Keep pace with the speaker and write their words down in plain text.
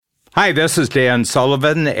Hi, this is Dan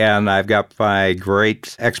Sullivan, and I've got my great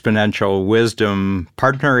exponential wisdom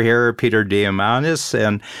partner here, Peter Diamandis.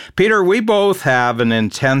 And Peter, we both have an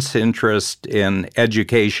intense interest in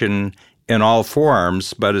education in all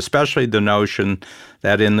forms, but especially the notion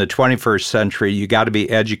that in the 21st century, you got to be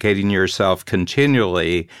educating yourself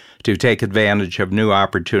continually to take advantage of new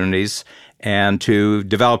opportunities and to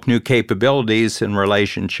develop new capabilities in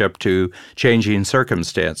relationship to changing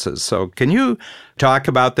circumstances. So can you talk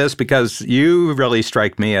about this? Because you really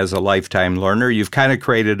strike me as a lifetime learner. You've kind of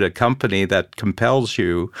created a company that compels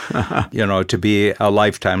you, to be a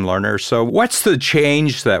lifetime learner. So what's the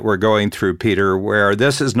change that we're going through, Peter, where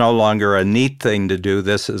this is no longer a neat thing to do?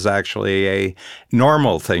 This is actually a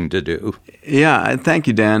normal thing to do. Yeah, thank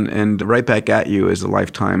you, Dan. And right back at you as a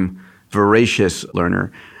lifetime voracious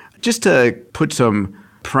learner. Just to put some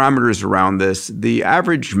parameters around this, the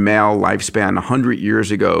average male lifespan 100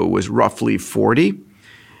 years ago was roughly 40.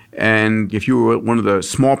 And if you were one of the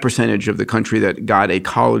small percentage of the country that got a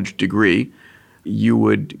college degree, you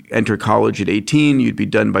would enter college at 18, you'd be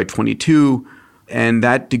done by 22. And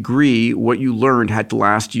that degree, what you learned, had to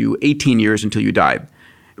last you 18 years until you died.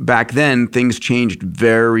 Back then, things changed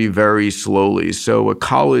very, very slowly. So a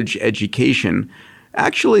college education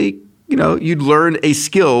actually, you'd learn a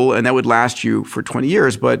skill and that would last you for 20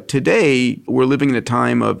 years. But today, we're living in a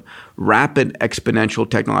time of rapid exponential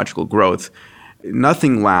technological growth.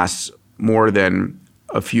 Nothing lasts more than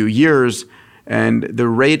a few years. And the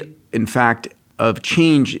rate, in fact, of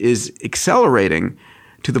change is accelerating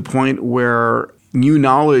to the point where new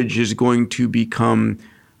knowledge is going to become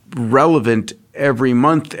relevant every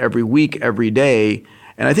month, every week, every day.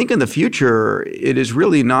 And I think in the future, it is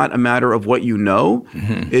really not a matter of what you know.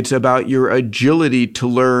 Mm-hmm. It's about your agility to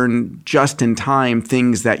learn just in time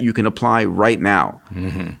things that you can apply right now.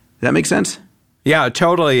 Mm-hmm. Does that make sense? Yeah,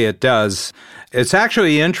 totally it does. It's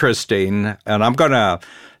actually interesting, and I'm going to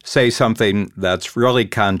say something that's really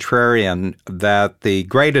contrarian, that the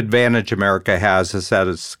great advantage America has is that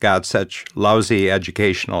it's got such lousy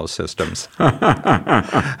educational systems.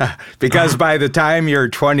 Because by the time you're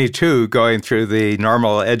 22 going through the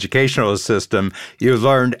normal educational system, you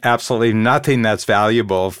learned absolutely nothing that's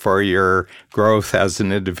valuable for your growth as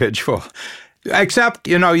an individual. Except,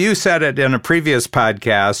 you said it in a previous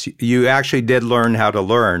podcast, you actually did learn how to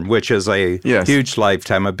learn, which is a huge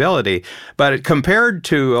lifetime ability. But compared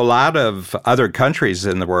to a lot of other countries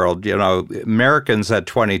in the world, Americans at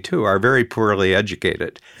 22 are very poorly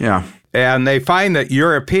educated. Yeah. And they find that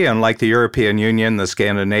like the European Union, the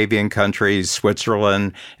Scandinavian countries,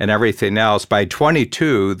 Switzerland, and everything else, by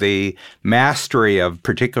 22, the mastery of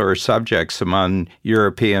particular subjects among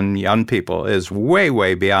European young people is way,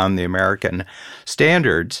 way beyond the American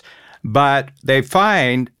standards. But they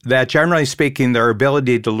find that, generally speaking, their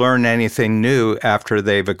ability to learn anything new after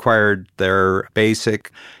they've acquired their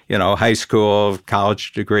basic, high school,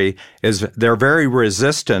 college degree, is they're very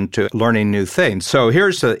resistant to learning new things. So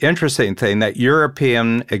here's the interesting thing, that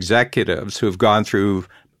European executives who've gone through,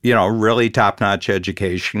 really top-notch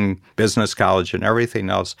education, business college and everything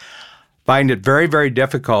else, find it very, very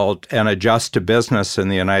difficult and adjust to business in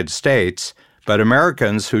the United States. But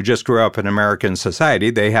Americans who just grew up in American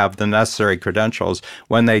society, they have the necessary credentials.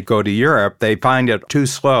 When they go to Europe, they find it too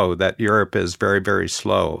slow, that Europe is very, very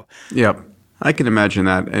slow. Yep. I can imagine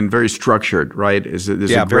that. And very structured, right? There's a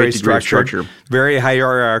great degree of structure. Very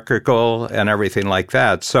hierarchical and everything like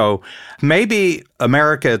that. So maybe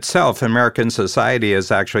America itself, American society,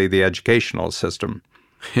 is actually the educational system.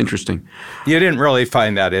 Interesting. You didn't really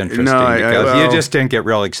find that interesting because you just didn't get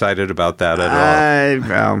real excited about that at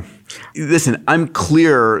all. Listen, I'm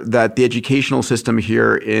clear that the educational system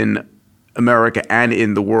here in America and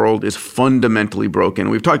in the world is fundamentally broken.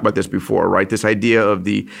 We've talked about this before, right? This idea of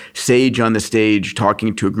the sage on the stage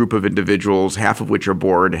talking to a group of individuals, half of which are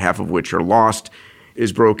bored, half of which are lost,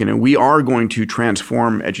 is broken. And we are going to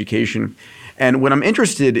transform education. And what I'm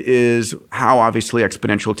interested is how obviously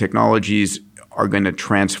exponential technologies are going to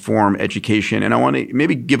transform education. And I want to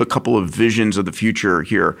maybe give a couple of visions of the future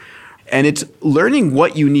here. And it's learning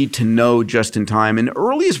what you need to know just in time. And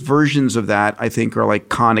earliest versions of that, I think, are like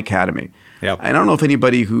Khan Academy. Yep. I don't know if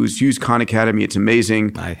anybody who's used Khan Academy, it's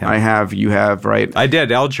amazing. I have, you have, right? I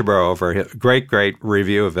did algebra over here. Great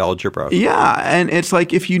review of algebra. Yeah, and it's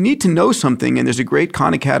like if you need to know something, and there's a great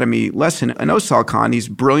Khan Academy lesson. I know Sal Khan, he's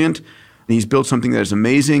brilliant, and he's built something that is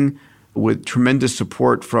amazing with tremendous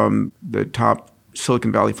support from the top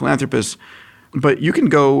Silicon Valley philanthropists. But you can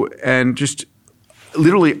go and just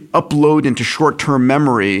literally upload into short-term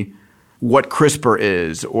memory what CRISPR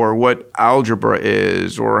is, or what algebra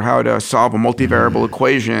is, or how to solve a multivariable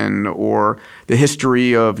equation, or the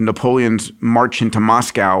history of Napoleon's march into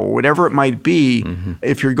Moscow, or whatever it might be.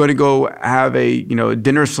 If you're going to go have a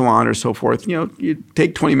dinner salon or so forth, you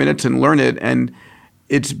take 20 minutes and learn it, and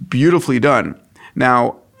it's beautifully done.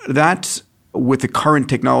 Now, that's with the current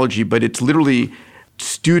technology, but it's literally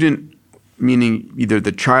student, meaning either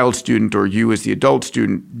the child student or you as the adult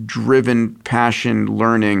student, driven passion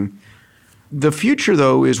learning. The future,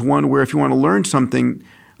 though, is one where if you want to learn something,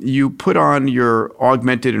 you put on your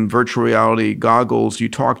augmented and virtual reality goggles, you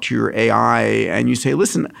talk to your AI, and you say,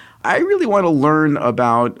 listen, I really want to learn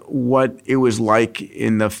about what it was like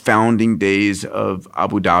in the founding days of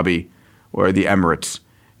Abu Dhabi or the Emirates.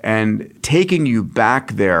 And taking you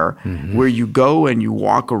back there where you go and you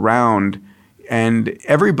walk around, and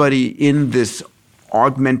everybody in this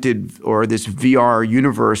augmented or this VR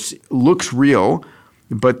universe looks real,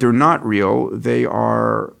 but they're not real. They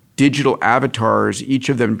are digital avatars, each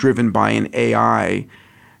of them driven by an AI.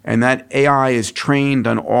 And that AI is trained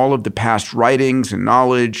on all of the past writings and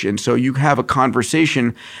knowledge. And so you have a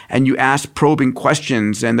conversation and you ask probing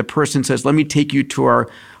questions, and the person says, let me take you to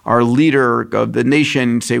our leader of the nation,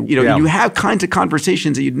 and say, you have kinds of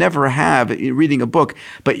conversations that you'd never have in reading a book,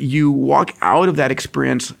 but you walk out of that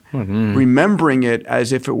experience remembering it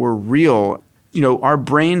as if it were real. Our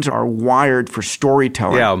brains are wired for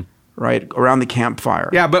storytelling, right, around the campfire.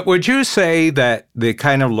 Yeah, but would you say that the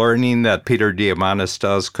kind of learning that Peter Diamandis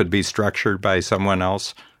does could be structured by someone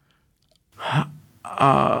else?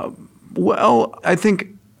 Well, I think,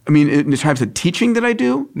 in the types of teaching that I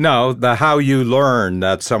do? No, the how you learn,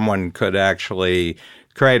 that someone could actually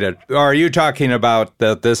create it. Or are you talking about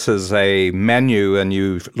that this is a menu and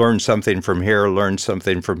you learn something from here, learn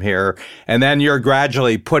something from here, and then you're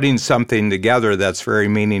gradually putting something together that's very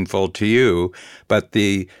meaningful to you, but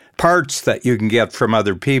the parts that you can get from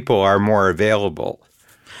other people are more available?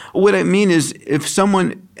 What I mean is, if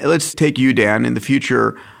someone, let's take you, Dan, in the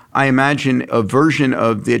future, I imagine a version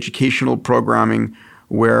of the educational programming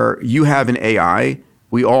where you have an AI.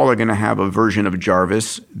 We all are going to have a version of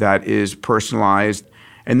Jarvis that is personalized.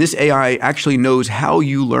 And this AI actually knows how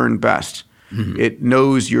you learn best. It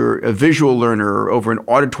knows you're a visual learner over an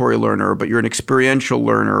auditory learner, but you're an experiential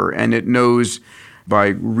learner. And it knows by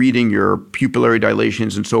reading your pupillary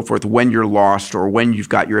dilations and so forth when you're lost or when you've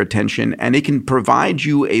got your attention. And it can provide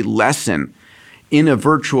you a lesson in a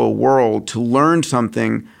virtual world to learn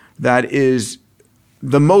something that is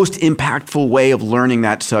the most impactful way of learning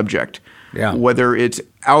that subject. Whether it's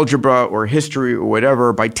algebra or history or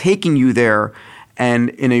whatever, by taking you there and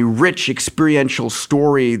in a rich experiential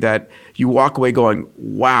story that you walk away going,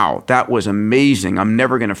 wow, that was amazing. I'm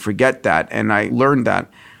never going to forget that. And I learned that.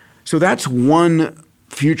 So that's one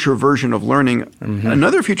future version of learning.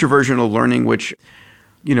 Another future version of learning, which,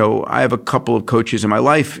 I have a couple of coaches in my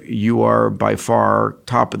life. You are by far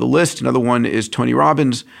top of the list. Another one is Tony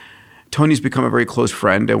Robbins. Tony's become a very close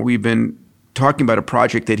friend, and we've been talking about a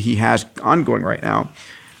project that he has ongoing right now,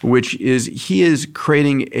 which is he is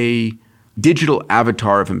creating a digital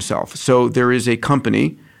avatar of himself. So there is a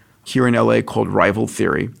company here in LA called Rival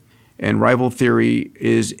Theory, and Rival Theory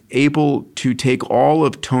is able to take all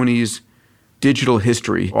of Tony's digital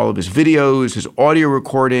history, all of his videos, his audio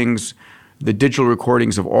recordings, the digital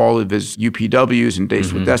recordings of all of his UPWs and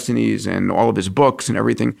Dates with Destinies and all of his books and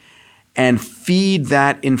everything, and feed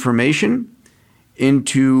that information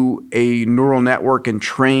into a neural network and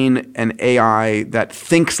train an AI that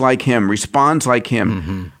thinks like him, responds like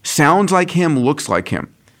him, sounds like him, looks like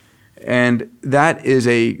him. And that is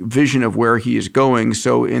a vision of where he is going.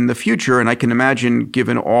 So in the future, and I can imagine,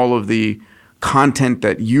 given all of the content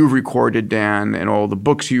that you've recorded, Dan, and all the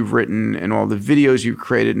books you've written and all the videos you've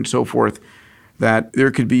created and so forth, that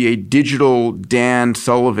there could be a digital Dan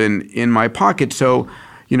Sullivan in my pocket. So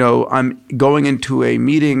I'm going into a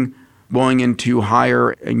meeting, going in to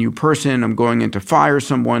hire a new person, I'm going in to fire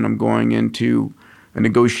someone, I'm going into a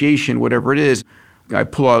negotiation, whatever it is. I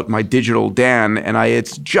pull out my digital Dan, and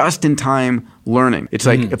it's just-in-time learning. It's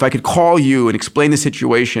like if I could call you and explain the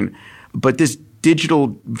situation, but this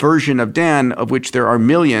digital version of Dan, of which there are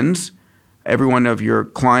millions, every one of your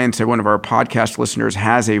clients, every one of our podcast listeners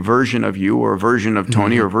has a version of you or a version of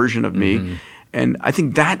Tony or a version of me. And I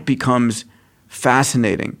think that becomes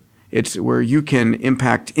fascinating. It's where you can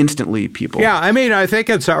impact instantly people. Yeah, I think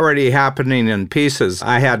it's already happening in pieces.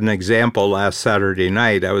 I had an example last Saturday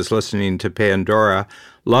night. I was listening to Pandora,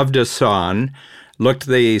 loved a song, looked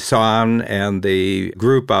the song and the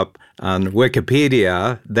group up on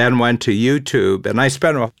Wikipedia, then went to YouTube, and I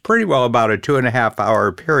spent pretty well about a 2.5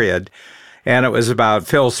 hour period, and it was about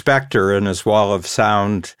Phil Spector and his wall of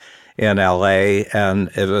sound. in LA, and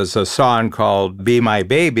it was a song called Be My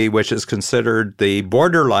Baby, which is considered the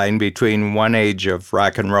borderline between one age of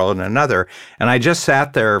rock and roll and another. And I just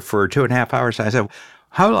sat there for 2.5 hours, and I said,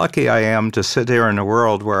 how lucky I am to sit here in a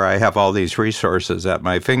world where I have all these resources at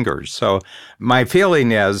my fingers. So my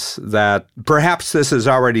feeling is that perhaps this is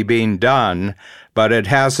already being done, but it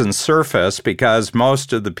hasn't surfaced because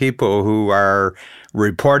most of the people who are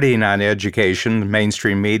reporting on education,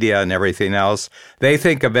 mainstream media and everything else, they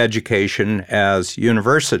think of education as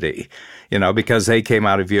university, because they came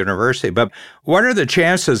out of university. But what are the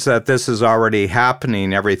chances that this is already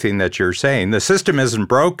happening, everything that you're saying? The system isn't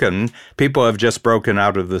broken. People have just broken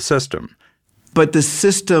out of the system. But the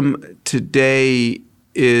system today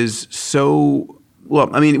is so, we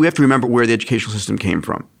have to remember where the educational system came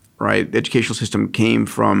from, right? The educational system came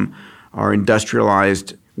from our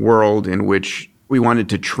industrialized world in which we wanted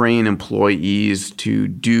to train employees to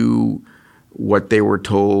do what they were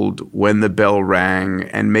told when the bell rang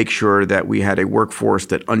and make sure that we had a workforce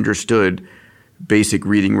that understood basic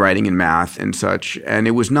reading, writing, and math and such. And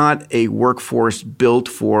it was not a workforce built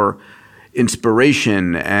for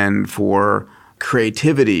inspiration and for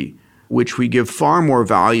creativity, which we give far more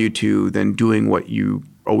value to than doing what you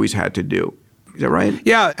always had to do. Is that right?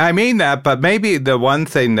 Yeah, I mean that, but maybe the one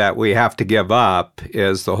thing that we have to give up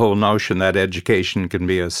is the whole notion that education can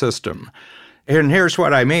be a system. And here's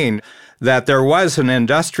what I mean, that there was an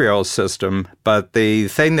industrial system, but the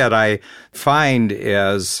thing that I find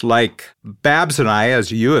is like Babs and I,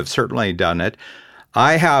 as you have certainly done it,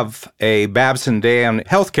 I have a Babs and Dan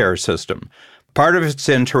healthcare system. Part of it's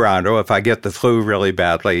in Toronto. If I get the flu really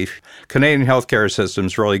badly, Canadian healthcare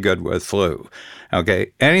system's really good with flu.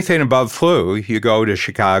 Okay, anything above flu, you go to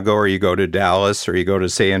Chicago or you go to Dallas or you go to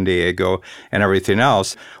San Diego and everything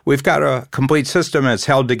else. We've got a complete system that's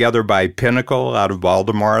held together by Pinnacle out of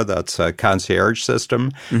Baltimore. That's a concierge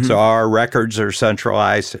system. Mm-hmm. So our records are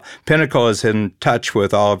centralized. Pinnacle is in touch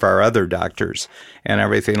with all of our other doctors and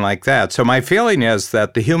everything like that. So my feeling is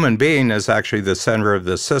that the human being is actually the center of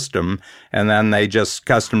the system, and then they just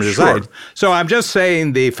custom design. Sure. So I'm just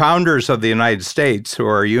saying the founders of the United States, who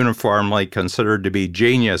are uniformly considered to be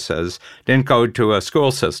geniuses, didn't go to a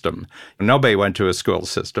school system. Nobody went to a school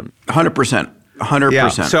system. 100%. 100%. Yeah.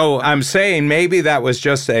 So I'm saying maybe that was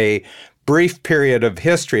just a brief period of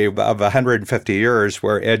history of 150 years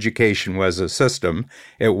where education was a system.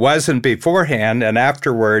 It wasn't beforehand, and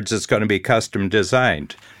afterwards it's going to be custom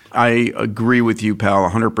designed. I agree with you, pal,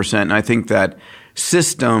 100%. And I think that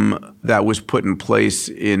system that was put in place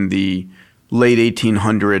in the late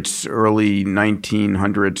 1800s, early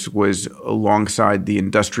 1900s was alongside the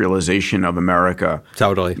industrialization of America.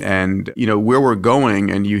 Totally. And, where we're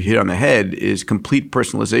going, and you hit on the head, is complete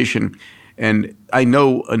personalization. And I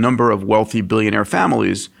know a number of wealthy billionaire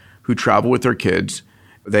families who travel with their kids.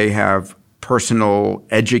 They have personal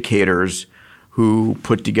educators who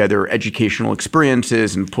put together educational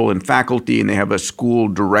experiences and pull in faculty, and they have a school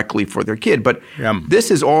directly for their kid. But This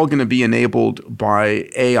is all going to be enabled by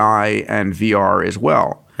AI and VR as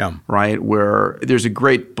well, right? Where there's a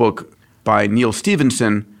great book by Neil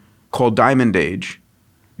Stephenson called Diamond Age.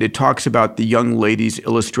 It talks about the Young Ladies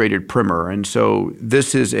Illustrated Primer. And so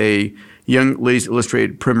this is a Young Ladies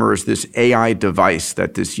Illustrated Primer is this AI device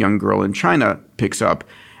that this young girl in China picks up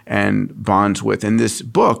and bonds with. And this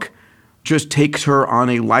book just takes her on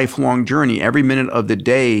a lifelong journey. Every minute of the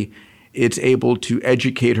day, it's able to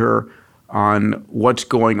educate her on what's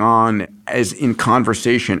going on as in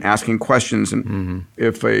conversation, asking questions. And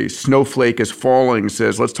if a snowflake is falling,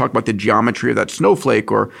 says, let's talk about the geometry of that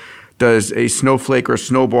snowflake, or does a snowflake or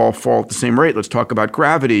snowball fall at the same rate? Let's talk about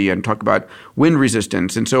gravity and talk about wind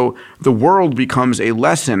resistance. And so the world becomes a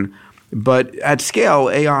lesson, but at scale,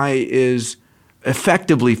 AI is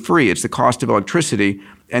effectively free. It's the cost of electricity,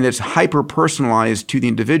 and it's hyper-personalized to the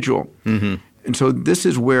individual. Mm-hmm. And so this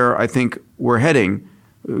is where I think we're heading,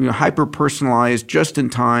 hyper-personalized,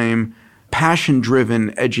 just-in-time,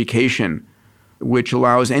 passion-driven education, which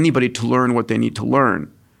allows anybody to learn what they need to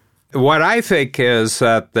learn. What I think is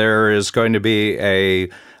that there is going to be a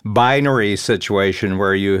binary situation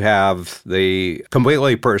where you have the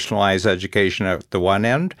completely personalized education at the one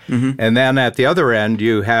end, and then at the other end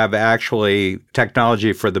you have actually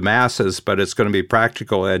technology for the masses, but it's going to be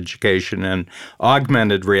practical education, and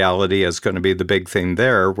augmented reality is going to be the big thing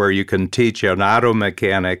there, where you can teach an auto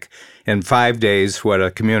mechanic in 5 days what a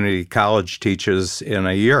community college teaches in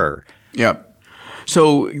a year. Yep.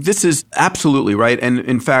 So this is absolutely right. And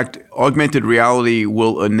in fact, augmented reality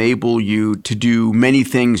will enable you to do many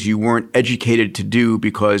things you weren't educated to do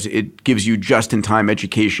because it gives you just-in-time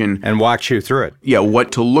education. And walks you through it. Yeah,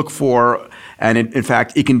 what to look for. And in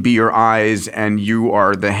fact, it can be your eyes and you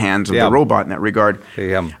are the hands of the robot in that regard.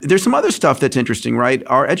 Yeah. There's some other stuff that's interesting, right?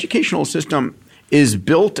 Our educational system is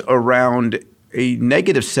built around a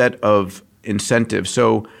negative set of incentives.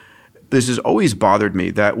 So this has always bothered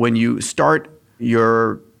me that when you start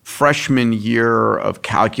your freshman year of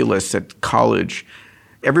calculus at college,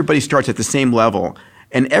 everybody starts at the same level.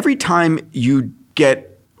 And every time you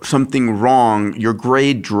get something wrong, your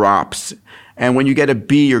grade drops. And when you get a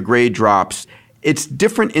B, your grade drops. It's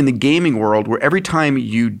different in the gaming world where every time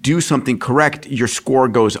you do something correct, your score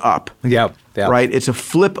goes up. Yeah. Right? It's a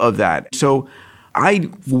flip of that. So I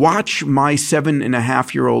watch my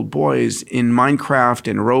 7.5-year-old boys in Minecraft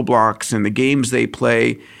and Roblox and the games they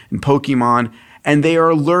play and Pokemon, and they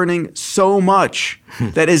are learning so much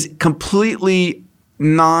that is completely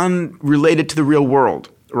non-related to the real world,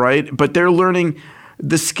 right? But they're learning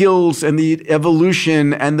the skills and the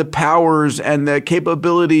evolution and the powers and the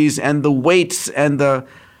capabilities and the weights and the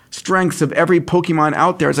strengths of every Pokemon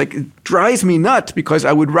out there. It's like, it drives me nuts because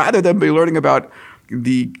I would rather them be learning about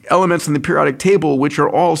the elements in the periodic table, which are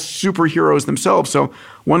all superheroes themselves. So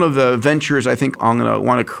one of the ventures I think I'm going to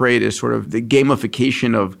want to create is sort of the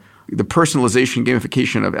gamification of the personalization,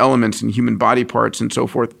 gamification of elements and human body parts and so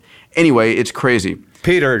forth. Anyway, it's crazy.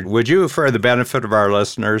 Peter, would you, for the benefit of our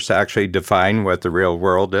listeners, actually define what the real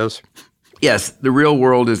world is? Yes, the real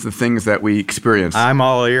world is the things that we experience. I'm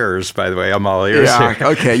all ears, by the way. I'm all ears here.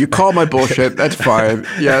 Okay. You call my bullshit. That's fine.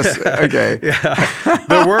 Yes. Okay.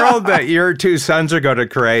 The world that your two sons are going to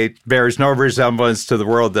create bears no resemblance to the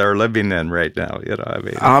world they're living in right now. You know, I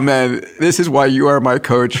mean, Amen. This is why you are my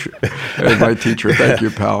coach and my teacher. Thank you,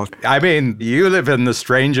 pal. I mean, you live in the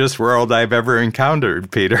strangest world I've ever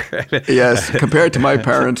encountered, Peter. Yes. Compared to my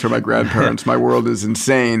parents or my grandparents, my world is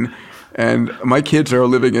insane. And my kids are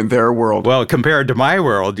living in their world. Well, compared to my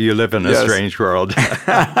world, you live in a strange world.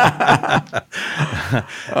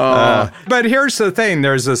 But here's the thing.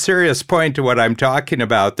 There's a serious point to what I'm talking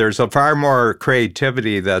about. There's a far more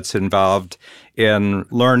creativity that's involved in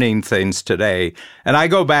learning things today. And I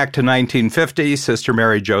go back to 1950, Sister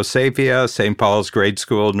Mary Josephia, St. Paul's Grade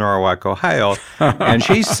School, Norwalk, Ohio. And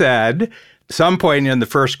she said, some point in the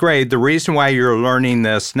first grade, the reason why you're learning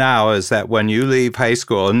this now is that when you leave high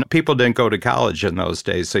school, and people didn't go to college in those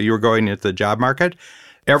days, so you were going into the job market,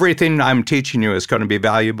 everything I'm teaching you is going to be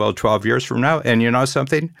valuable 12 years from now. And you know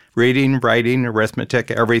something? Reading, writing,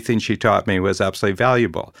 arithmetic, everything she taught me was absolutely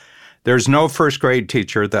valuable. There's no first grade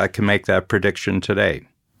teacher that can make that prediction today.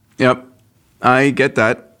 Yep, I get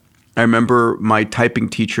that. I remember my typing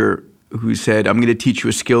teacher who said, I'm going to teach you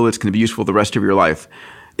a skill that's going to be useful the rest of your life.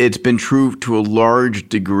 It's been true to a large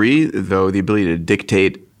degree, though the ability to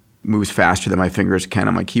dictate moves faster than my fingers can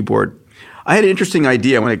on my keyboard. I had an interesting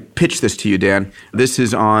idea. I want to pitch this to you, Dan. This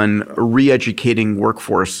is on re-educating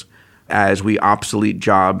workforce as we obsolete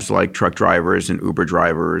jobs like truck drivers and Uber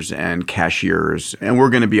drivers and cashiers. And we're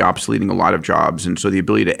going to be obsoleting a lot of jobs. And so the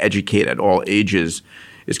ability to educate at all ages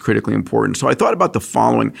is critically important. So I thought about the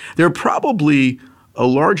following. There are probably a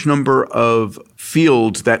large number of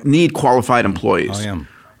fields that need qualified employees. Oh, yeah.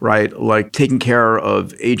 Right? Like taking care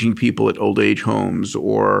of aging people at old age homes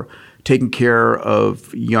or taking care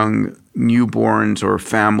of young newborns or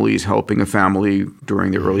families, helping a family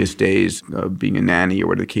during the earliest days, being a nanny or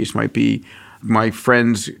whatever the case might be. My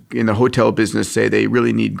friends in the hotel business say they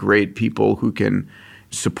really need great people who can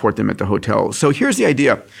support them at the hotel. So here's the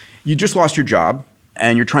idea. You just lost your job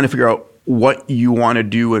and you're trying to figure out what you want to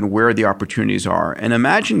do and where the opportunities are. And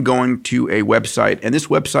imagine going to a website, and this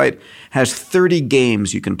website has 30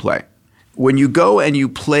 games you can play. When you go and you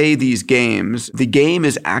play these games, the game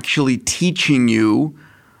is actually teaching you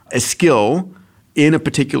a skill in a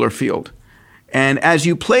particular field. And as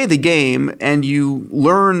you play the game and you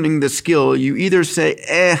learning the skill, you either say,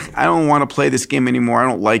 I don't want to play this game anymore. I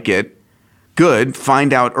don't like it. Good.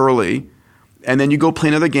 Find out early. And then you go play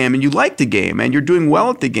another game and you like the game and you're doing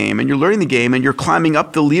well at the game and you're learning the game and you're climbing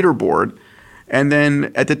up the leaderboard. And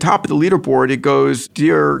then at the top of the leaderboard, it goes,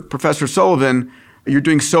 Dear Professor Sullivan, you're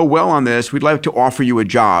doing so well on this. We'd like to offer you a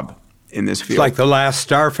job in this field. It's like The Last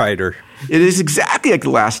Starfighter. It is exactly like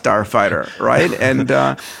The Last Starfighter, right? And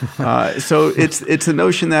so it's a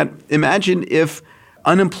notion that imagine if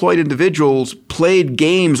unemployed individuals played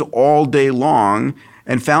games all day long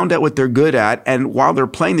and found out what they're good at, and while they're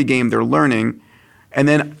playing the game, they're learning. And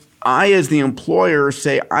then I, as the employer,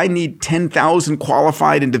 say, I need 10,000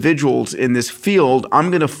 qualified individuals in this field. I'm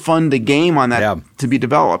going to fund a game on that to be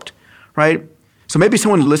developed, right? So maybe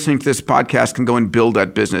someone listening to this podcast can go and build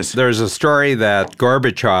that business. There's a story that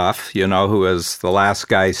Gorbachev, who was the last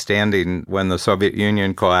guy standing when the Soviet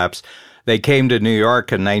Union collapsed, they came to New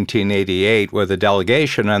York in 1988 with a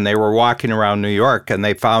delegation, and they were walking around New York, and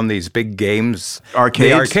they found these big games.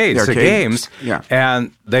 Arcades? The games. Yeah.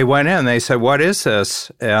 And they went in, they said, "What is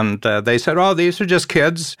this?" And they said, "Oh, these are just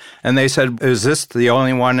kids." And they said, "Is this the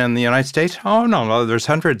only one in the United States?" "Oh, no, there's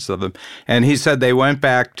hundreds of them." And he said they went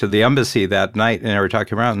back to the embassy that night, and they were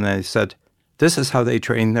talking around, and they said, "This is how they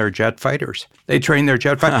train their jet fighters. They train their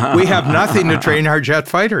jet fighters. We have nothing to train our jet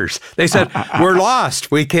fighters." They said, "We're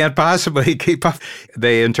lost. We can't possibly keep up."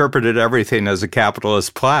 They interpreted everything as a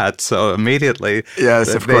capitalist plot, so immediately they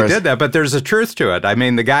did that. But there's a truth to it. I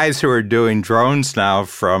mean, the guys who are doing drones now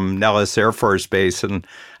from Nellis Air Force Base and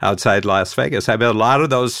outside Las Vegas, I bet a lot of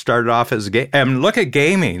those started off as and look at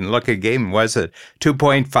gaming. Was it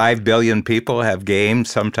 2.5 billion people have gamed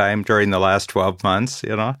sometime during the last 12 months,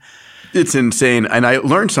 It's insane. And I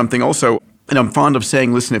learned something also, and I'm fond of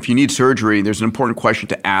saying, listen, if you need surgery, there's an important question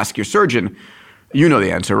to ask your surgeon. You know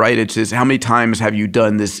the answer, right? It says, how many times have you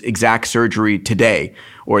done this exact surgery today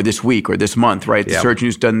or this week or this month, right? The surgeon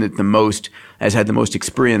who's done it the most, has had the most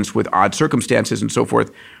experience with odd circumstances and so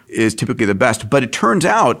forth, is typically the best. But it turns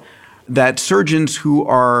out that surgeons who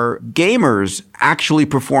are gamers actually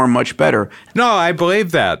perform much better. No, I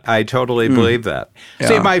believe that. I totally believe that. Yeah.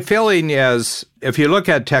 See, my feeling is, if you look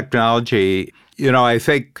at technology, I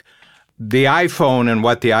think the iPhone and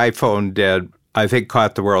what the iPhone did, I think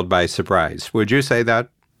caught the world by surprise. Would you say that?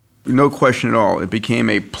 No question at all. It became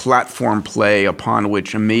a platform play upon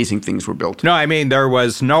which amazing things were built. No, I mean, there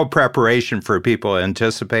was no preparation for people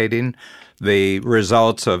anticipating the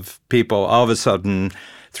results of people all of a sudden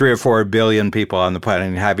 3 or 4 billion people on the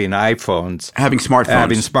planet having iPhones. Having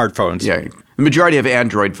smartphones. Yeah. The majority have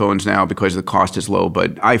Android phones now because the cost is low,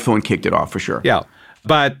 but iPhone kicked it off for sure. Yeah.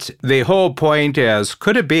 But the whole point is,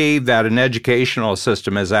 could it be that an educational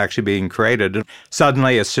system is actually being created?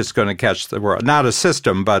 Suddenly it's just going to catch the world. Not a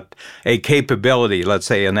system, but a capability, let's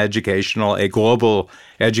say a global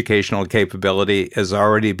educational capability is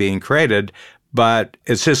already being created, but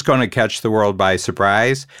it's just going to catch the world by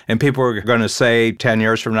surprise. And people are going to say 10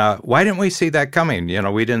 years from now, why didn't we see that coming?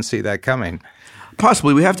 We didn't see that coming.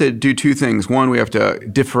 Possibly. We have to do two things. One, we have to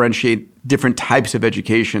differentiate different types of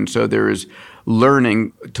education. So there is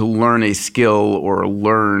learning to learn a skill or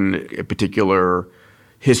learn a particular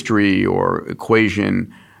history or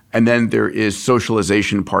equation. And then there is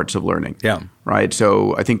socialization parts of learning. Yeah. Right?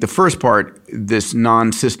 So I think the first part, this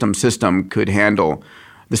non-system system could handle.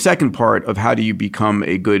 The second part of how do you become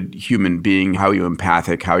a good human being, how are you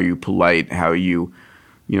empathic, how are you polite, how you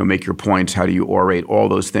make your points, how do you orate, all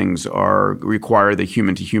those things require the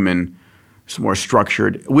human-to-human, more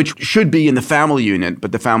structured, which should be in the family unit,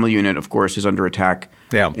 but the family unit, of course, is under attack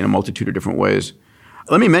in a multitude of different ways.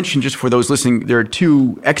 Let me mention, just for those listening, there are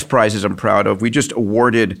 2 X Prizes I'm proud of. We just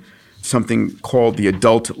awarded something called the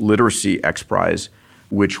Adult Literacy X Prize,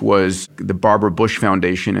 which was the Barbara Bush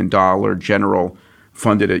Foundation and Dollar General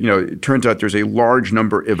funded it. It turns out there's a large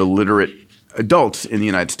number of illiterate adults in the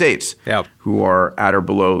United States who are at or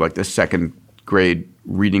below like the 2nd grade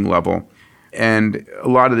reading level. And a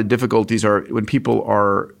lot of the difficulties are when people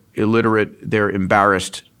are illiterate, they're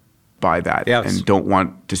embarrassed by that and don't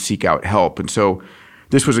want to seek out help. And so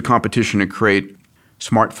this was a competition to create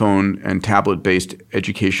smartphone and tablet-based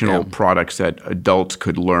educational products that adults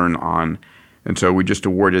could learn on. And so we just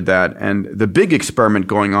awarded that. And the big experiment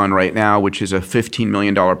going on right now, which is a $15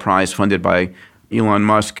 million prize funded by Elon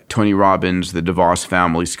Musk, Tony Robbins, the DeVos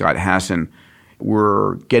family, Scott Hassan,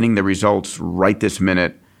 we're getting the results right this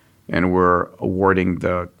minute, and we're awarding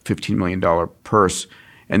the $15 million purse.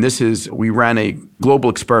 And we ran a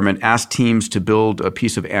global experiment, asked teams to build a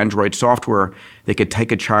piece of Android software that could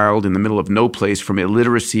take a child in the middle of no place from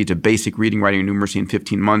illiteracy to basic reading, writing, and numeracy in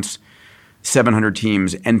 15 months. 700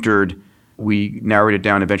 teams entered. We narrowed it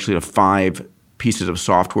down eventually to 5 pieces of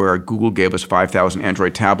software. Google gave us 5,000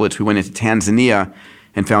 Android tablets. We went into Tanzania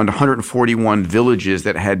and found 141 villages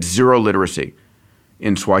that had 0 literacy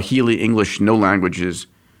in Swahili, English, no languages.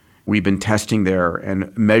 We've been testing there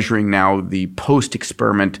and measuring now the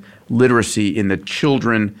post-experiment literacy in the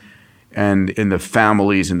children and in the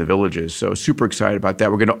families in the villages. So super excited about that.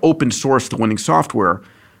 We're going to open source the winning software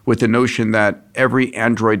with the notion that every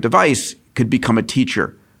Android device could become a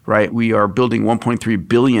teacher. Right, we are building 1.3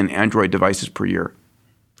 billion Android devices per year.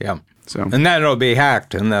 Yeah. So, and then it'll be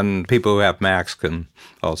hacked, and then people who have Macs can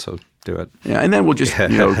also do it. Yeah, and then we'll just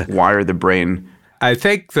wire the brain. I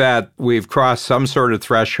think that we've crossed some sort of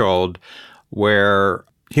threshold where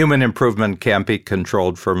human improvement can't be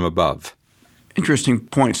controlled from above. Interesting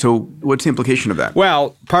point. So what's the implication of that?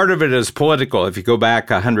 Well, part of it is political. If you go back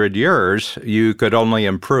 100 years, you could only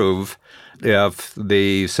improve if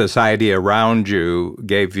the society around you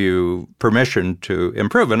gave you permission to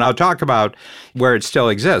improve. And I'll talk about where it still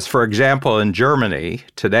exists. For example, in Germany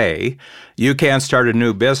today, you can't start a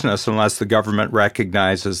new business unless the government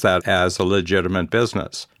recognizes that as a legitimate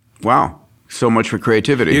business. Wow. So much for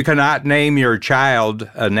creativity. You cannot name your child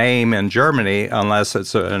a name in Germany unless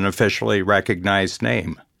it's an officially recognized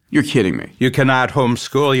name. You're kidding me. You cannot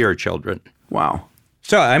homeschool your children. Wow.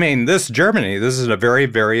 So, I mean, Germany, this is a very,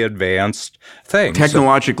 very advanced thing.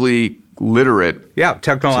 Technologically literate. Yeah,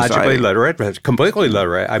 technologically society. literate, but completely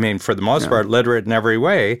literate. I mean, for the most part, literate in every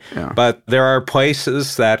way. Yeah. But there are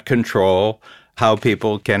places that control how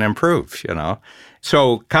people can improve, you know.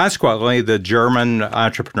 So consequently, the German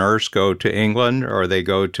entrepreneurs go to England or they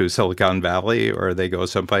go to Silicon Valley or they go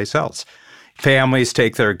someplace else. Families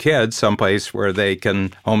take their kids someplace where they can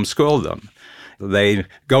homeschool them. They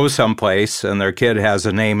go someplace and their kid has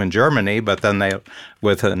a name in Germany, but then they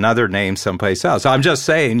with another name someplace else. I'm just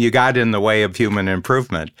saying you got in the way of human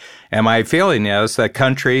improvement. And my feeling is that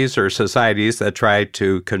countries or societies that try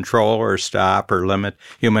to control or stop or limit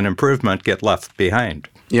human improvement get left behind.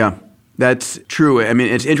 Yeah. That's true. I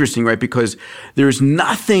mean, it's interesting, right? Because there's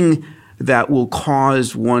nothing that will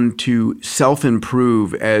cause one to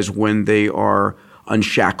self-improve as when they are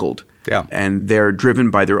unshackled. Yeah. And they're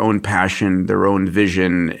driven by their own passion, their own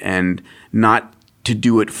vision, and not to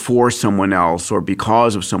do it for someone else or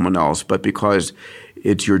because of someone else, but because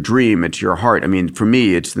it's your dream, it's your heart. I mean, for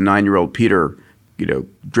me, it's the 9-year-old Peter,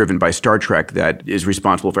 driven by Star Trek that is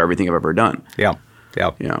responsible for everything I've ever done. Yeah.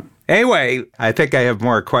 Anyway, I think I have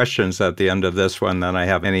more questions at the end of this one than I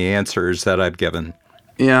have any answers that I've given.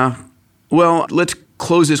 Yeah. Well, let's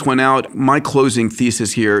close this one out. My closing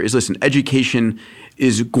thesis here is, listen, education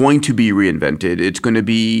is going to be reinvented. It's going to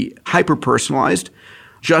be hyper-personalized.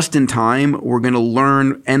 Just in time, we're going to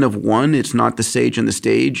learn N of one. It's not the sage and the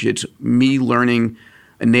stage. It's me learning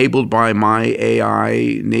enabled by my AI,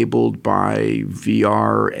 enabled by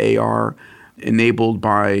VR, AR, enabled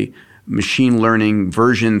by machine learning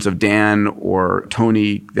versions of Dan or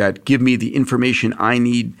Tony that give me the information I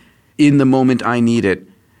need in the moment I need it.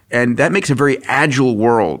 And that makes a very agile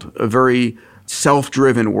world, a very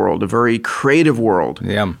self-driven world, a very creative world.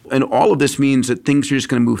 Yeah. And all of this means that things are just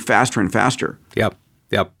going to move faster and faster. Yep.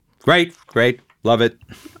 Great. Love it.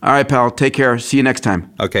 All right, pal. Take care. See you next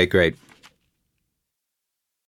time. Okay, great.